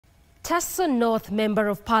Teso North Member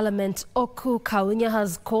of Parliament Oku Kaunya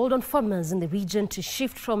has called on farmers in the region to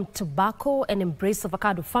shift from tobacco and embrace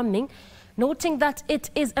avocado farming, noting that it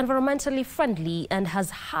is environmentally friendly and has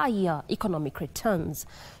higher economic returns.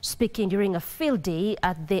 Speaking during a field day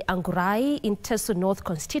at the Angurai in Teso North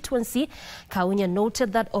constituency, Kaunya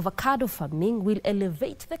noted that avocado farming will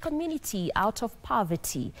elevate the community out of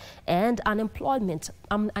poverty and unemployment.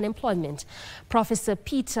 Professor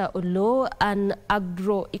Peter Olo, an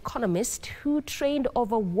agroeconomist who trained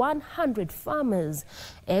over 100 farmers,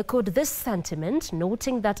 echoed this sentiment,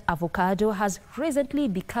 noting that avocado has recently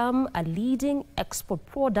become a leading export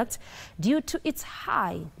product due to its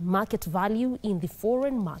high market value in the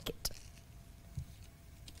foreign market.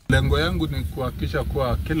 Lengo yangu ni kuhakikisha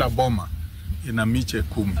kuwa kila boma ina miche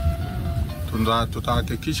 10.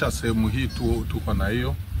 Tutahakikisha sehemu hii tuko na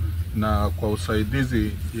hiyo, na kwa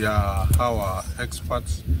usaidizi ya hawa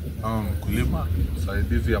experts au mkulima,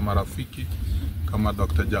 usaidizi ya marafiki kama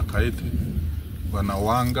Dr. Jakaiti, Bwana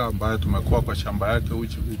Wanga ambaye tumekuwa kwa shamba yake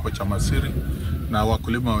huko Chamasiri na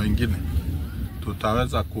wakulima wengine,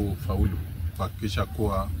 tutaweza kufaulu kuhakikisha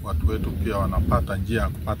kuwa watu wetu pia wanapata njia ya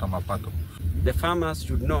kupata mapato. The farmers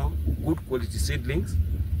should know good quality seedlings,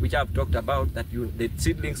 which I've talked about, that the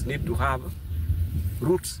seedlings need to have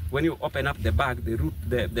roots. When you open up the bag,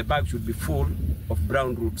 the bag should be full of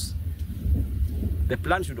brown roots. The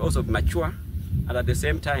plant should also be mature, and at the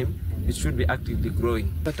same time, it should be actively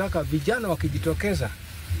growing. Nataka vijana wakijitokeza,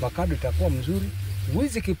 avocado itakuwa mzuri.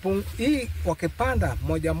 Wizi hii wakipanda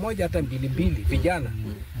moja hata mbili vijana,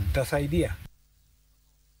 itasaidia.